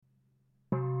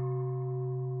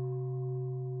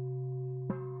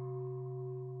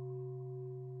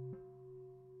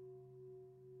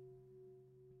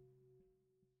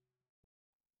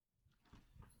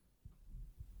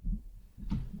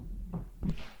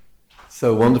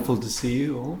So wonderful to see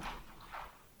you all.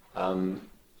 I'm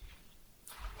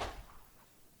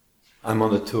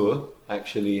on a tour,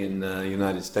 actually, in the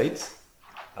United States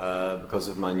because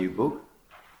of my new book.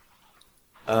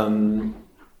 I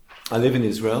live in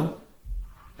Israel,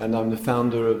 and I'm the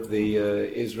founder of the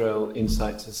Israel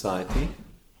Insight Society.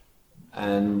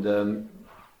 And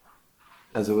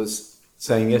as I was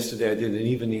saying yesterday, I did an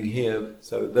evening here.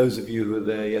 So those of you who were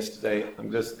there yesterday,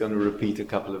 I'm just going to repeat a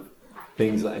couple of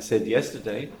things that I said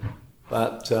yesterday.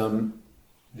 But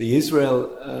the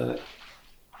Israel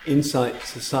Insight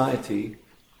Society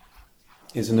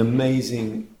is an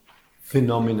amazing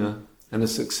phenomena and a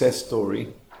success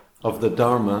story of the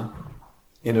Dharma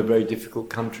in a very difficult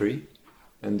country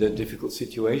and a difficult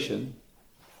situation.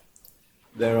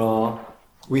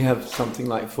 We have something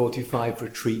like 45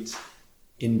 retreats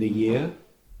in the year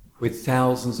with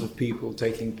thousands of people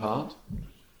taking part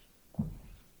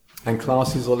and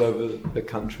classes all over the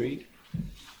country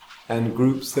and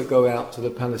groups that go out to the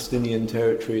Palestinian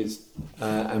territories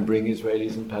and bring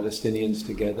Israelis and Palestinians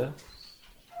together,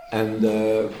 and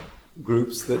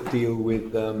groups that deal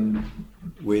with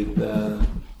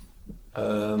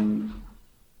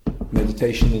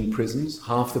meditation in prisons.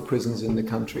 Half the prisons in the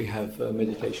country have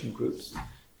meditation groups,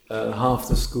 half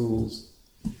the schools.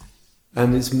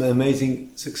 And it's an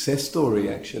amazing success story,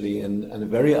 actually, and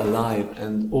very alive,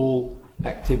 and all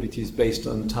activities based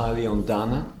entirely on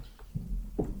dana,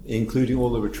 including all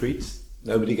the retreats.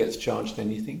 Nobody gets charged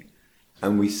anything.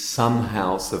 And we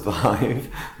somehow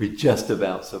survive. We just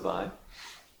about survive.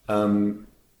 But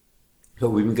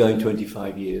we've been going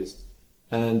 25 years.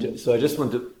 And so I just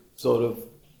want to sort of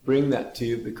bring that to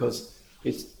you because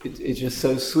it's just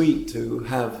so sweet to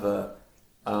have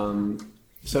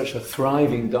such a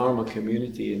thriving Dharma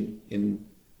community in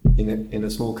a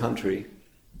small country,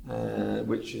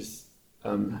 which is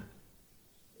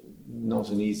not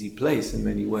an easy place in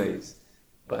many ways.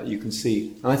 But you can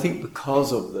see, and I think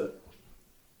because of the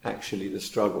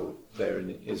struggle there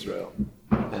in Israel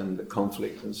and the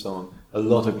conflict and so on, a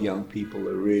lot of young people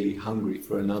are really hungry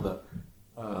for another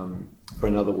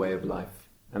way of life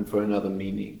and for another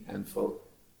meaning and for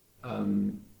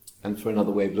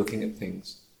another way of looking at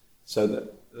things. So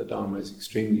that the Dharma is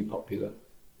extremely popular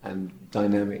and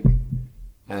dynamic.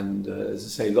 And as I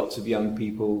say, lots of young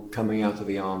people coming out of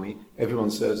the army, everyone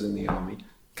serves in the army,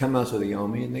 come out of the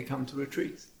army and they come to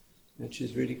retreats, which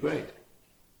is really great.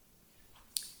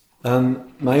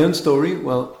 My own story,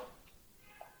 well,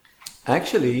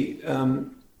 actually,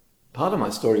 part of my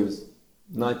story was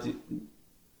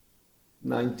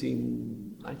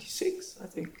 1996, I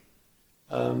think.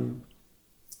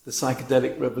 The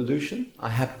psychedelic revolution. I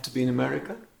happened to be in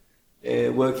America,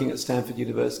 working at Stanford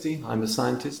University. I'm a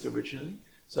scientist originally.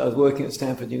 So I was working at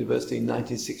Stanford University in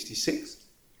 1966.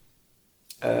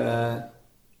 And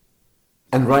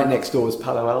right next door was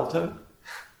Palo Alto.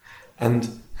 And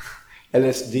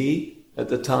LSD at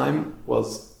the time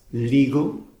was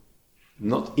legal,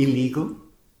 not illegal.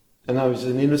 And I was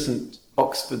an innocent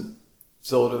Oxford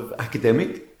sort of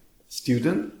academic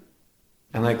student.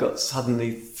 And I got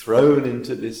suddenly thrown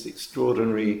into this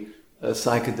extraordinary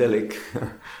psychedelic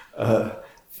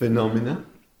phenomena.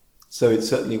 So it's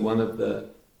certainly one of the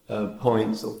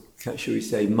points, or should we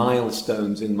say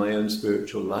milestones in my own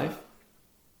spiritual life,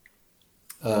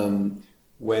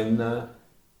 when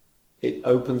it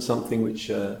opened something which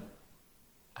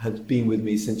had been with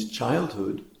me since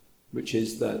childhood, which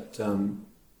is that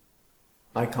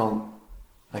I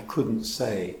couldn't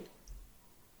say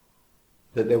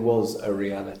that there was a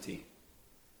reality.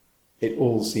 It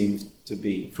all seemed to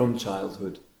be, from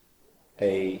childhood,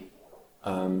 a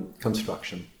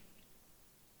construction.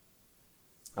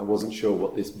 I wasn't sure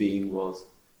what this being was.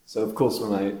 So of course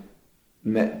when I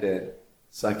met the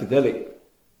psychedelic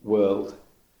world,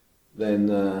 then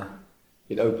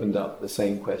it opened up the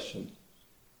same question.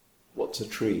 What's a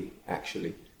tree,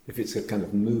 actually? If it's a kind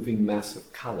of moving mass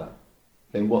of colour,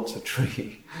 then what's a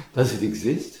tree? Does it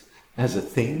exist as a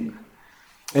thing?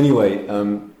 Anyway,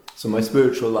 so my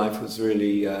spiritual life was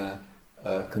really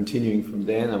continuing from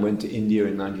then. I went to India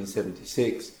in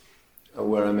 1976,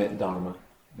 where I met Dharma,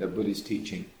 the Buddhist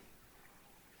teaching.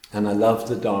 And I loved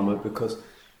the Dharma because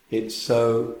it's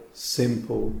so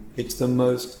simple. It's the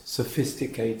most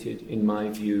sophisticated, in my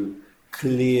view,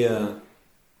 clear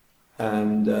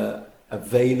and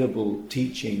available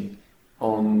teaching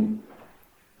on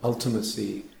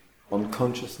ultimacy, on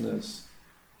consciousness,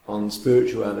 on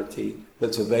spirituality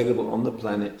that's available on the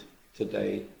planet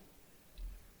today.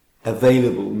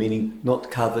 Available, meaning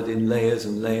not covered in layers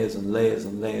and layers and layers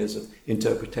and layers of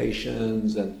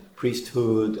interpretations and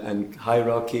priesthood and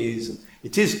hierarchies.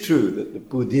 It is true that the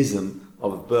Buddhism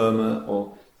of Burma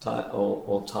or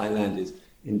or Thailand is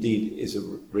a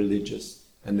religious,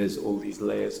 and there's all these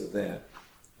layers of there.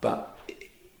 But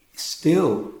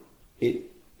still,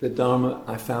 the Dharma,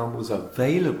 I found, was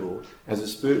available as a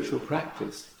spiritual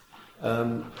practice,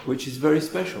 which is very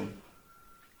special.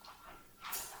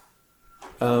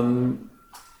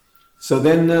 So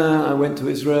then I went to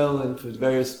Israel, and for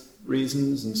various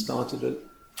reasons, and started a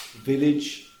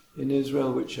village in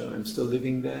Israel, which I'm still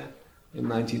living there, in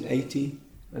 1980.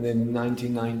 And then in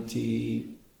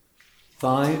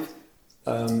 1995,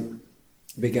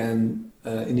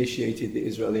 initiated the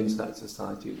Israel Insight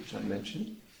Society, which I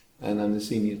mentioned, and I'm the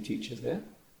senior teacher there.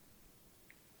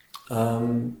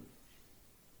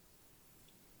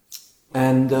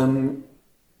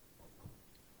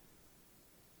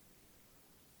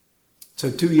 So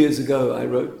 2 years ago I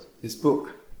wrote this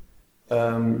book,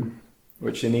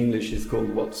 which in English is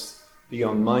called What's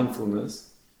Beyond Mindfulness,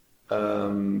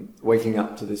 Waking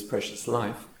Up to This Precious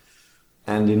Life.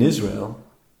 And in Israel,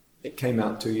 it came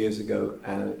out 2 years ago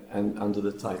and under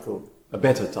the title, a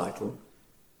better title,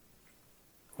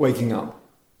 Waking Up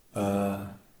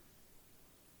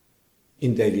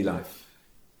in Daily Life,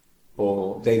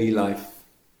 or Daily Life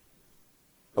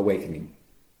Awakening.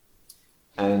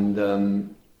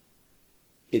 And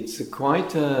it's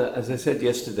as I said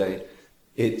yesterday,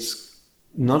 it's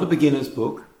not a beginner's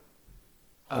book.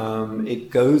 It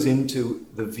goes into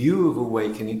the view of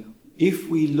awakening if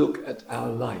we look at our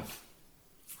life.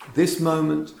 This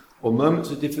moment, or moments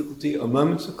of difficulty, or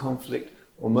moments of conflict,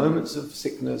 or moments of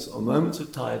sickness, or moments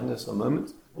of tiredness,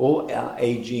 or our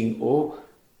aging, or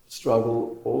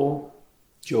struggle, or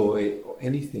joy, or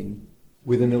anything,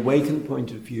 with an awakened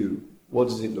point of view, what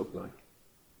does it look like?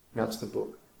 That's the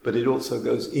book. But it also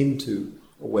goes into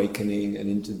awakening and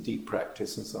into deep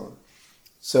practice and so on.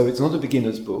 So it's not a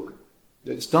beginner's book.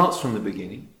 It starts from the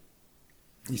beginning.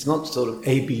 It's not sort of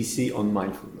ABC on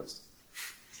mindfulness.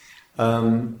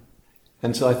 And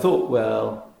so I thought,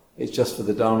 well, it's just for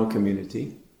the Dharma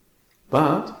community.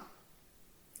 But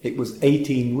it was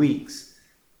 18 weeks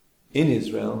in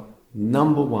Israel,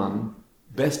 #1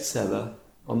 bestseller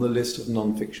on the list of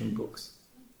non-fiction books.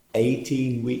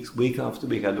 18 weeks, week after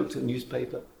week. I looked at the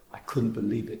newspaper. I couldn't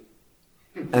believe it.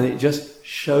 And it just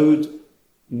showed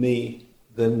me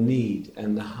the need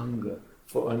and the hunger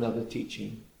for another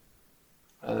teaching.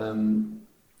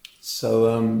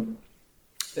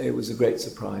 It was a great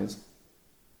surprise.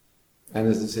 And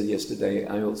as I said yesterday,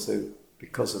 I also,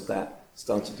 because of that,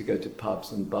 started to go to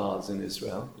pubs and bars in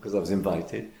Israel, because I was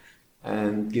invited,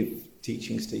 and give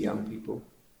teachings to young people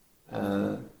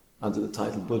under the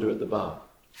title Buddha at the Bar.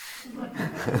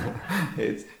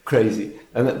 It's crazy.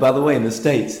 And by the way, in the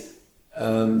States,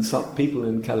 some people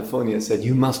in California said,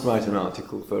 you must write an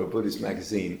article for a Buddhist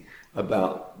magazine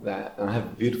about that. And I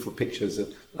have beautiful pictures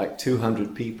of like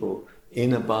 200 people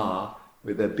in a bar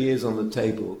with their beers on the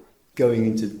table, going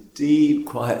into deep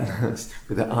quietness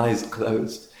with their eyes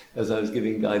closed as I was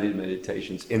giving guided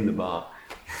meditations in the bar.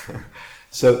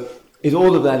 So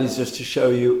all of that is just to show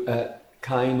you a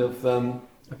kind of a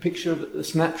picture of a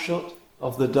snapshot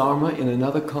of the Dharma in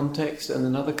another context and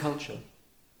another culture,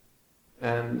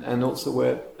 and also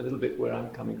a little bit where I'm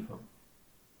coming from.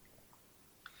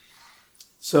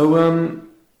 So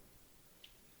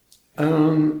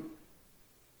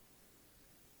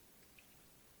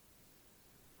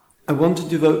I want to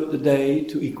devote the day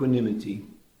to equanimity,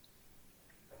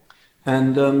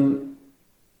 and I'm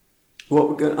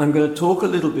going to talk a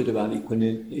little bit about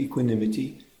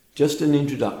equanimity, just an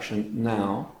introduction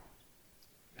now.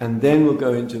 And then we'll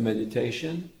go into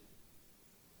meditation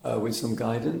with some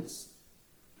guidance.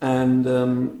 And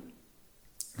then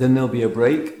there'll be a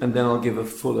break, and then I'll give a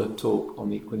fuller talk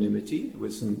on equanimity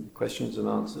with some questions and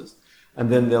answers.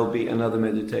 And then there'll be another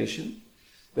meditation.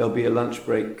 There'll be a lunch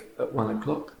break at 1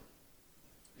 o'clock.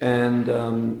 And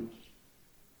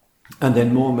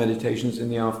then more meditations in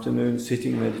the afternoon,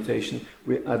 sitting meditation.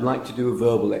 I'd like to do a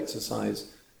verbal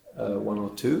exercise, 1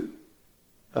 or 2.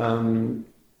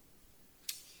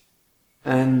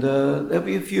 And there'll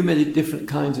be a few different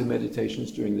kinds of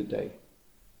meditations during the day,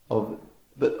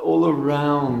 but all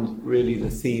around really the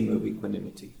theme of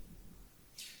equanimity.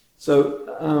 So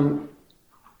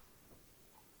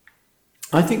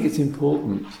I think it's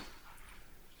important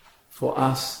for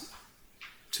us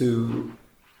to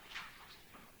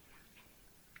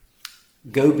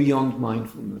go beyond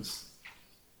mindfulness,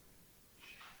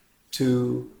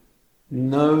 to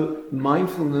know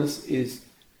mindfulness is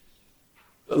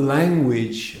the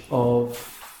language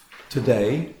of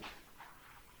today,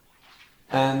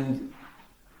 and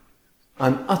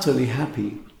I'm utterly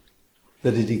happy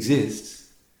that it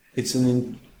exists. It's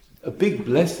a big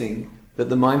blessing that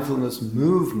the mindfulness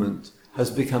movement has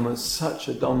become such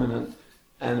a dominant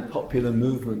and popular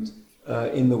movement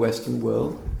in the Western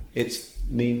world. It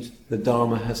means the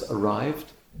Dharma has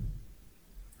arrived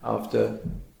after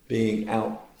being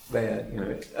out there.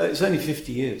 It's only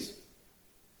 50 years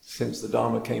since the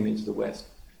Dharma came into the West.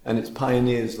 And it's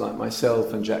pioneers like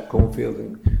myself and Jack Cornfield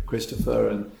and Christopher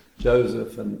and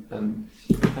Joseph and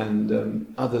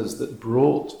others that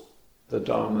brought the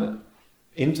Dharma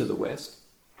into the West.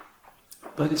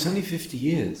 But it's only 50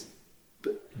 years.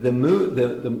 But the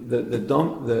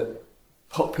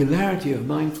popularity of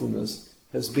mindfulness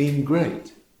has been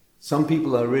great. Some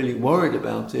people are really worried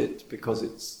about it because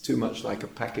it's too much like a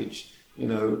package,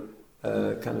 kind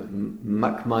of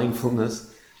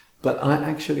mindfulness. But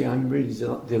I'm really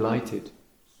delighted.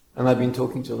 And I've been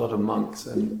talking to a lot of monks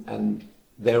and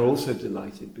they're also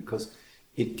delighted because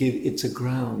it's a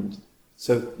ground.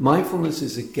 So mindfulness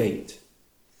is a gate,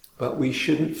 but we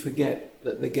shouldn't forget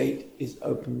that the gate is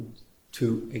open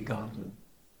to a garden.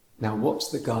 Now what's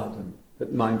the garden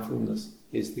that mindfulness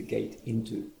is the gate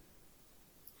into?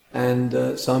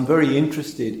 And so I'm very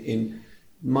interested in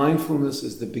mindfulness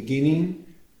as the beginning,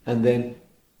 and then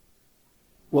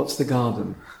what's the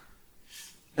garden?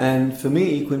 And for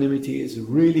me, equanimity is a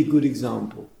really good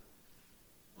example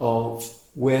of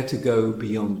where to go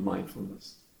beyond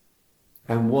mindfulness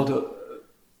and what are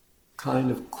kind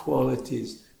of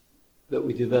qualities that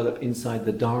we develop inside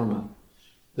the Dharma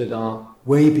that are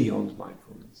way beyond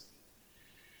mindfulness.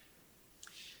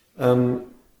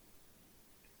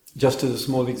 Just as a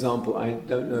small example, I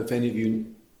don't know if any of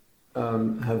you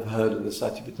have heard of the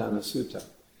Satipatthana Sutta.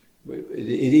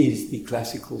 It is the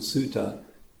classical sutta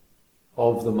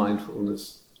of the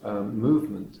mindfulness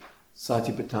movement.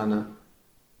 Satipatthana,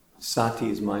 sati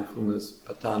is mindfulness,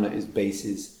 patthana is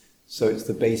basis. So it's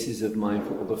the basis of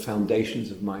mindfulness, or the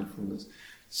foundations of mindfulness.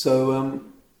 So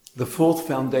the fourth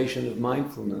foundation of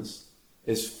mindfulness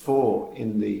is 4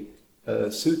 in the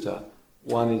sutta.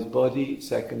 1 is body,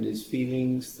 2nd is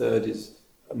feelings, 3rd is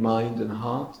mind and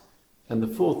heart, and the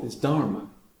 4th is dharma.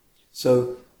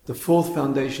 So the 4th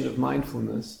foundation of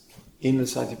mindfulness in the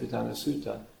Satipatthana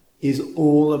Sutta is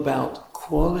all about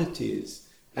qualities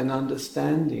and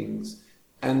understandings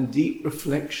and deep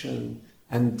reflection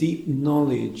and deep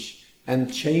knowledge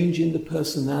and change in the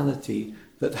personality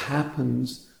that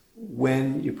happens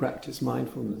when you practice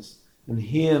mindfulness. And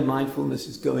here mindfulness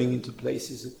is going into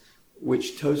places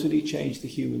which totally change the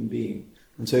human being.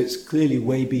 And so it's clearly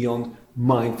way beyond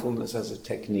mindfulness as a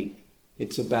technique.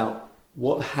 It's about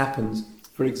what happens,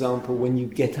 for example, when you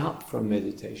get up from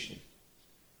meditation,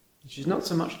 which is not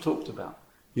so much talked about.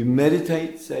 You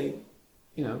meditate, say,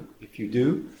 if you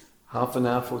do, half an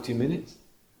hour, 40 minutes.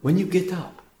 When you get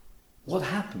up, what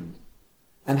happened?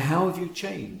 And how have you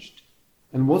changed?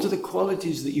 And what are the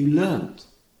qualities that you learnt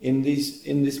in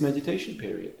this meditation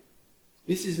period?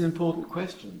 This is an important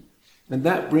question. And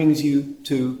that brings you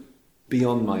to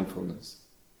beyond mindfulness.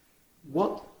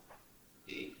 What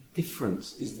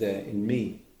difference is there in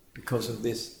me because of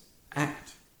this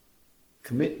act,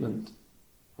 commitment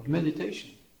of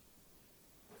meditation?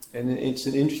 And it's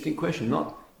an interesting question,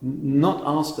 not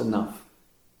asked enough.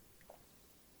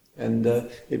 And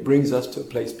it brings us to a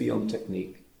place beyond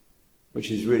technique,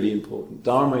 which is really important.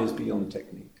 Dharma is beyond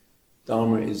technique.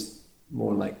 Dharma is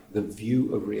more like the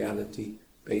view of reality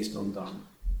based on Dharma,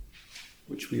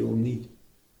 which we all need.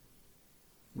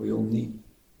 We all need.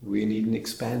 We need an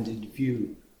expanded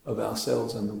view of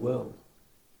ourselves and the world.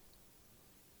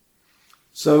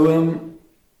 So,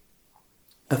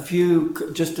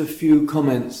 just a few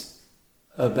comments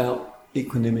about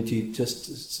equanimity, just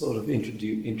to sort of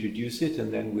introduce it,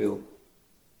 and then we'll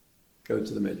go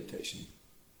to the meditation.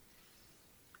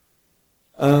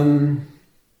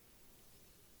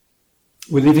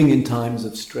 We're living in times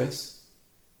of stress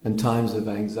and times of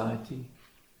anxiety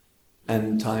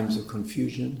and times of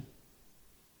confusion.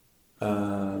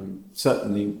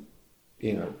 Certainly,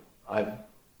 I've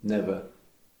never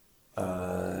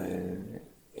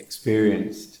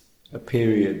experienced a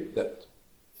period that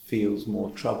feels more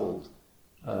troubled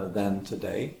than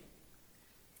today.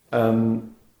 So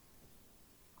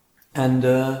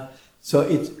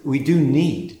we do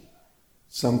need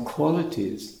some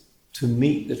qualities to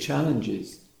meet the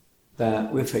challenges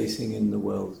that we're facing in the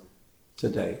world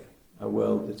today. A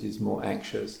world that is more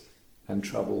anxious and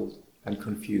troubled and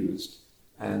confused,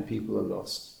 and people are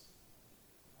lost.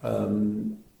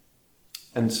 And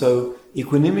so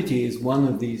equanimity is one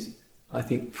of these, I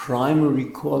think, primary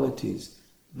qualities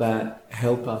that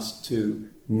help us to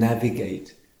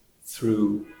navigate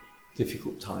through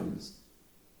difficult times.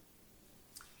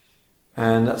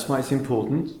 And that's why it's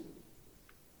important.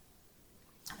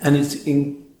 And it's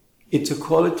It's a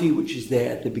quality which is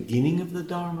there at the beginning of the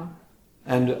Dharma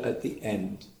and at the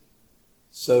end.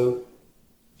 So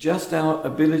just our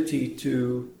ability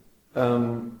to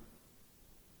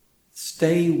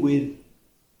stay with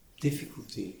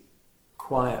difficulty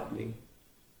quietly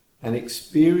and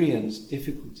experience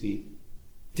difficulty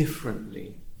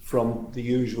differently from the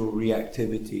usual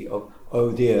reactivity of,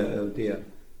 oh dear,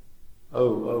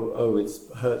 oh, it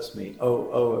hurts me,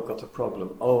 oh, I've got a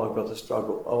problem, oh, I've got a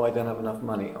struggle, oh, I don't have enough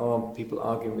money, oh, people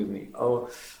arguing with me, oh,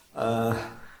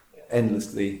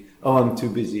 endlessly, oh, I'm too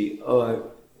busy,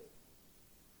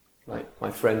 like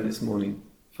my friend this morning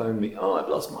phoned me, oh, I've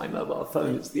lost my mobile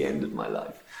phone, it's the end of my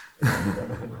life.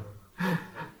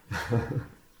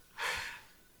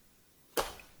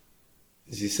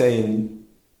 As you say in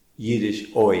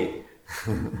Yiddish, oi.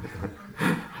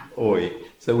 Oi.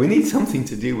 So we need something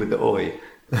to do with the oi.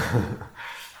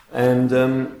 And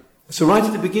so right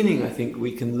at the beginning, I think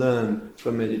we can learn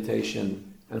from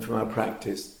meditation and from our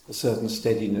practice a certain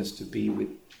steadiness to be with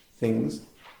things.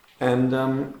 And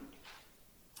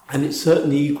it's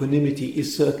certainly, equanimity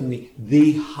is certainly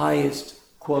the highest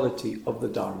quality of the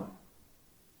Dharma.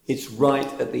 It's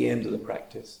right at the end of the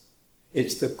practice.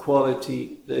 It's the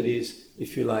quality that is,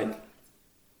 if you like,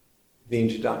 the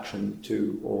introduction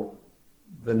to, or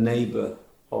the neighbor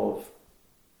of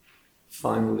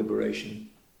final liberation,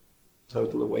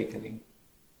 total awakening.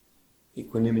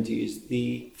 Equanimity is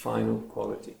the final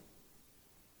quality.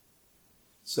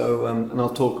 So, and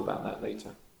I'll talk about that later.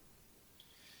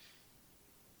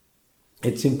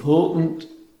 It's important,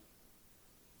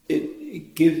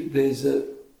 there's a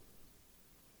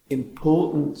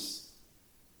importance,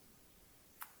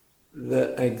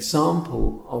 the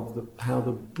example of how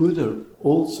the Buddha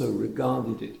also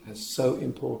regarded it as so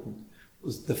important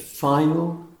was the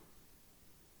final,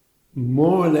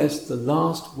 more or less the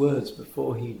last words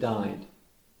before he died.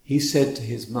 He said to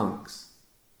his monks,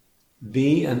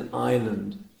 be an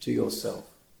island to yourself.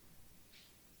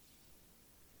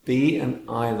 Be an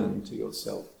island to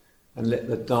yourself, and let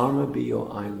the Dharma be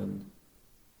your island.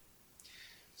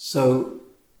 So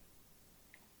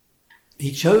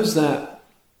he chose that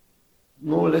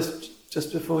more or less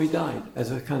just before he died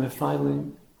as a kind of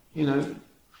final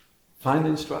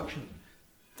instruction.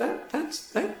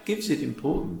 That gives it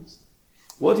importance.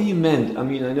 What he meant, I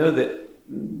mean, I know that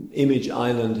Image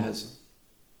Island has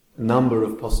a number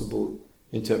of possible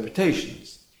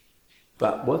interpretations,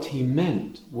 but what he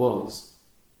meant was,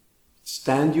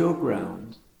 stand your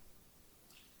ground,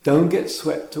 don't get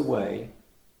swept away,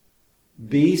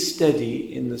 be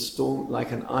steady in the storm,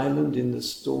 like an island in the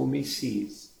stormy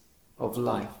seas of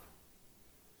life.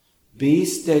 Be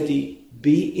steady,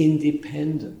 be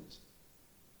independent.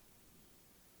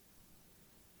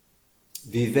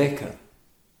 Viveka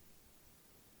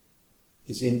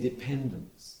is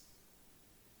independence.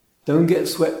 Don't get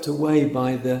swept away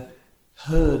by the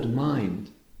herd mind,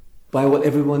 by what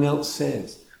everyone else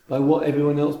says, by what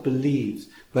everyone else believes,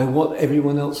 by what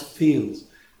everyone else feels.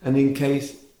 And in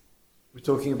case we're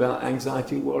talking about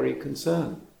anxiety, worry,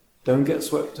 concern, don't get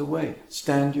swept away.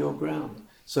 Stand your ground.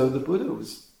 So the Buddha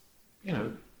was,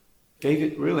 gave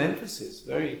it real emphasis,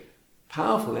 very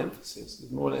powerful emphasis,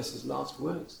 more or less his last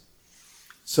words.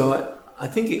 So I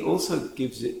think it also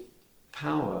gives it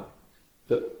power,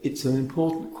 that it's an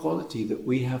important quality that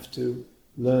we have to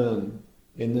learn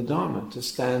in the Dharma, to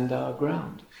stand our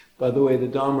ground. By the way, the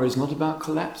Dharma is not about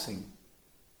collapsing,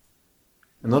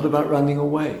 and not about running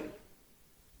away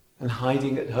and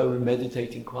hiding at home and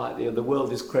meditating quietly. Oh, the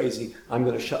world is crazy, I'm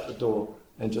going to shut the door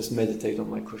and just meditate on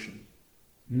my cushion.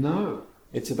 No,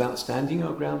 it's about standing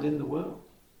our ground in the world.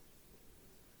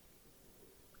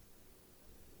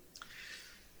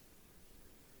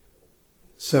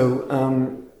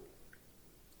 So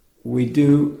we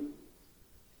do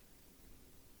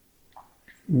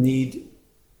need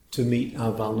to meet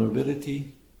our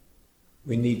vulnerability.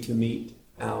 We need to meet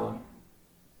our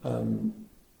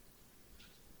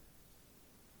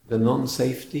the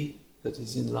non-safety that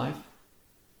is in life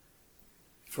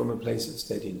from a place of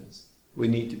steadiness. We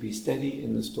need to be steady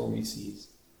in the stormy seas.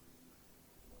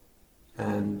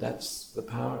 And that's the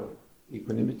power of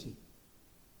equanimity.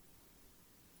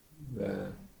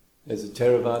 There's a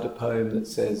Theravada poem that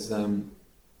says,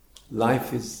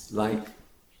 life is like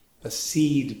a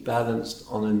seed balanced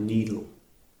on a needle.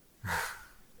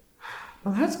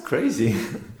 Well, that's crazy.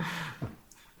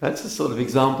 That's a sort of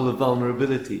example of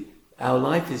vulnerability. Our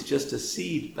life is just a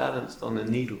seed balanced on a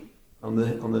needle, on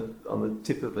the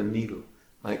tip of a needle.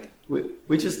 Like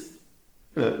we're just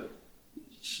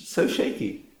so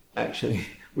shaky. Actually,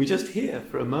 we're just here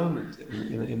for a moment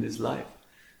in this life,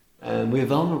 and we're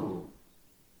vulnerable,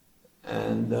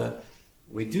 and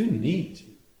we do need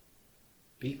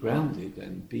be grounded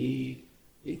and be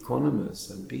equanimous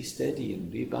and be steady and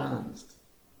be balanced.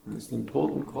 And it's an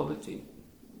important quality.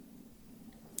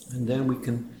 And then we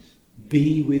can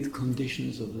be with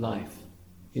conditions of life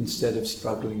instead of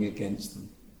struggling against them.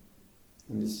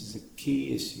 And this is a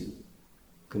key issue.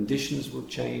 Conditions will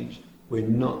change. We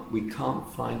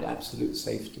can't find absolute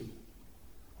safety.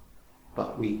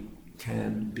 But we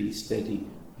can be steady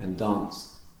and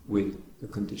dance with the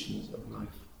conditions of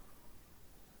life.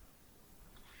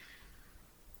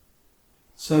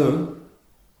 So,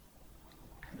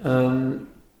 I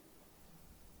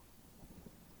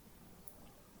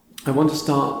want to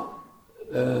start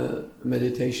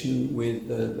meditation with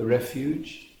the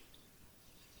refuge.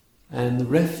 And the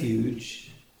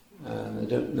refuge, I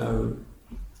don't know,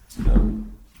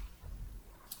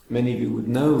 many of you would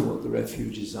know what the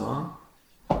refuges are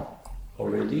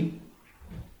already,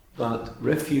 but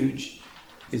refuge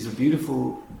is a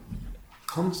beautiful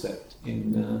concept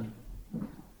in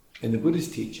the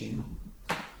Buddhist teaching.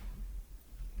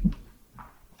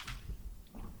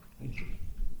 Thank you.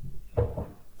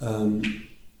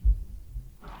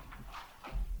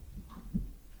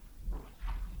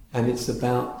 And it's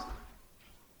about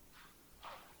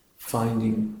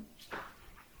finding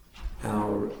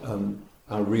our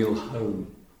real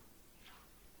home.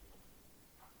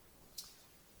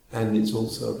 And it's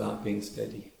also about being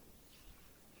steady.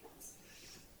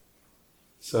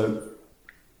 So,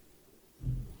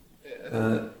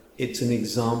 it's an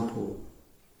example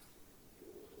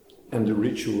and a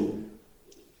ritual.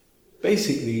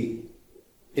 Basically,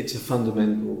 it's a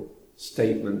fundamental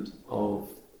statement of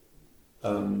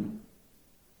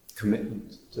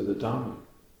commitment to the Dharma.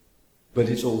 But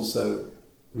it's also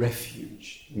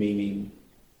refuge, meaning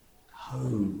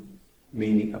home,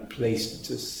 meaning a place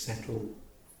to settle.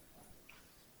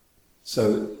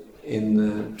 So in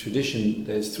the tradition,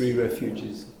 there's three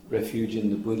refuges: refuge in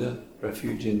the Buddha,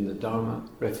 refuge in the Dharma,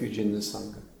 refuge in the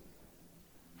Sangha.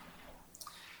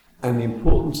 And the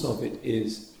importance of it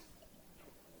is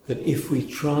that if we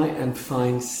try and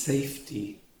find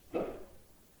safety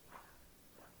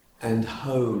and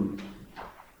home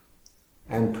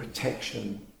and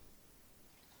protection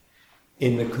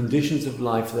in the conditions of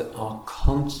life that are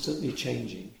constantly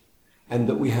changing and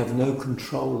that we have no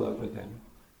control over them,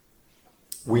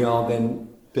 we are then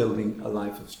building a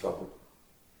life of struggle.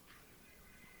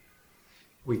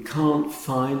 We can't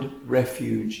find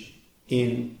refuge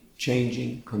in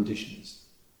changing conditions.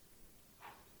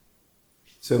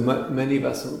 So many of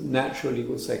us naturally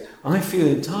will say, I feel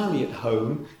entirely at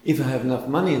home if I have enough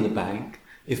money in the bank,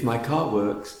 if my car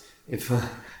works, if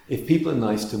people are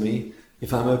nice to me,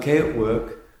 if I'm okay at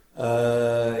work,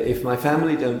 if my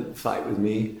family don't fight with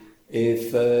me,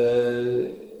 if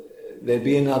there'd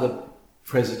be another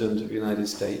President of the United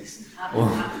States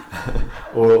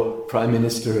or Prime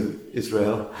Minister of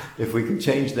Israel, if we can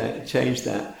change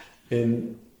that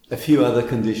in a few other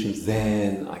conditions,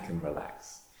 then I can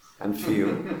relax and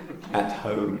feel at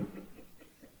home.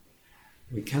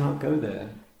 We cannot go there.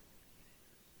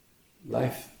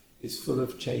 Life is full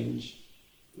of change.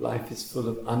 Life is full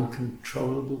of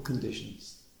uncontrollable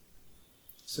conditions.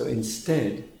 So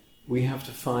instead, we have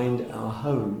to find our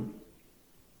home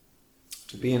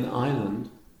to be an island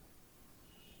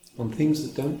on things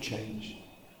that don't change.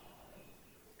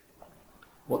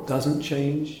 What doesn't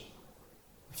change,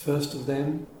 the first of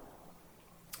them,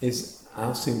 is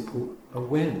our simple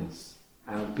awareness,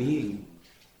 our being,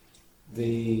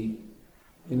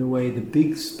 in a way, the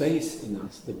big space in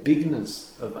us, the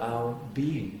bigness of our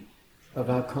being, of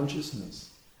our consciousness.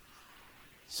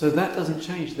 So that doesn't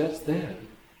change, that's there.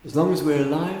 As long as we're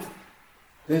alive,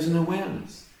 there's an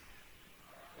awareness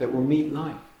that will meet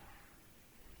life.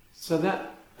 So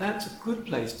that's a good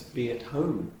place to be at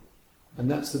home, and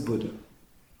that's the Buddha.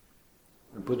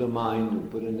 A Buddha mind, or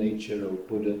Buddha nature, or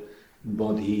Buddha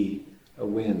body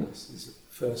awareness is the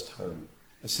first home.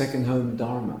 A second home,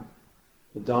 Dharma.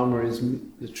 The Dharma is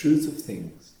the truth of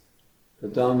things. The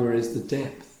Dharma is the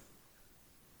depth.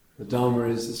 The Dharma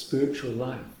is the spiritual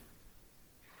life.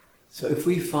 So if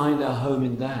we find our home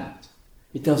in that,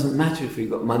 it doesn't matter if we've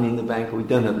got money in the bank or we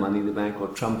don't have money in the bank, or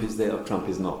Trump is there or Trump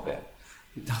is not there.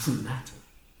 It doesn't matter.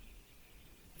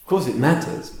 Of course it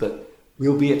matters, but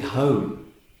we'll be at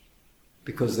home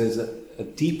because there's a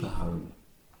deeper home,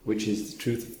 which is the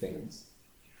truth of things.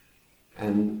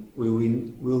 And we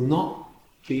will not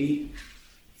be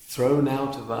thrown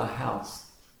out of our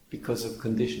house because of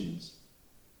conditions,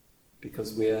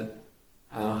 because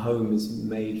our home is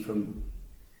made from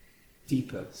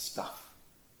deeper stuff,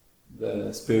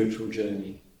 the spiritual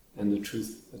journey and the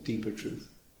truth, a deeper truth.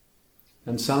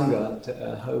 And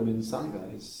Sangha, home in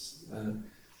Sangha is,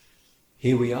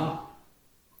 here we are.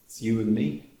 It's you and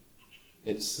me.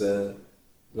 It's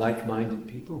like-minded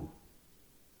people.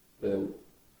 The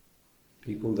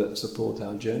people that support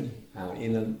our journey, our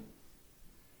inner,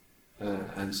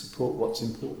 and support what's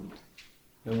important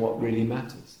and what really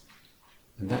matters.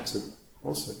 And that's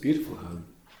also a beautiful home.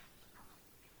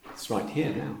 It's right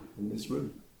here now, in this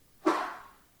room.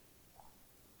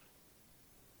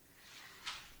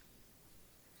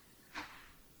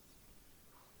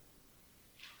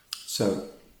 So,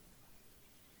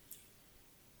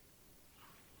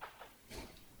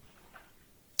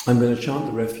 I'm going to chant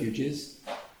the refuges,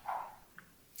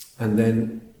 and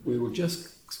then we will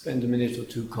just spend a minute or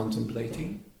two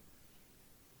contemplating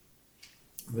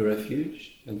the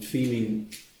refuge and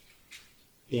feeling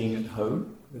being at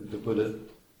home with the Buddha,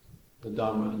 the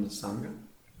Dharma and the Sangha.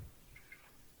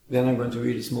 Then I'm going to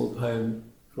read a small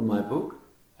poem from my book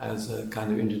as a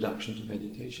kind of introduction to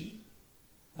meditation.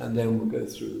 And then we'll go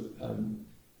through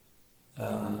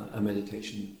a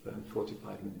meditation for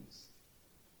 45 minutes.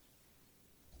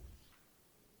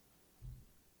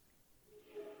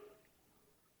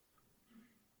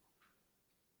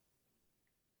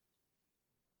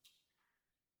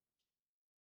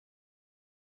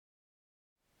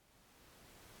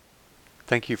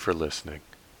 Thank you for listening.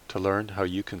 To learn how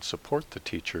you can support the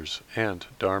teachers and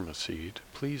Dharma Seed,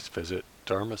 please visit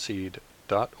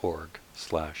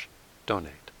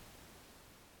dharmaseed.org/donate.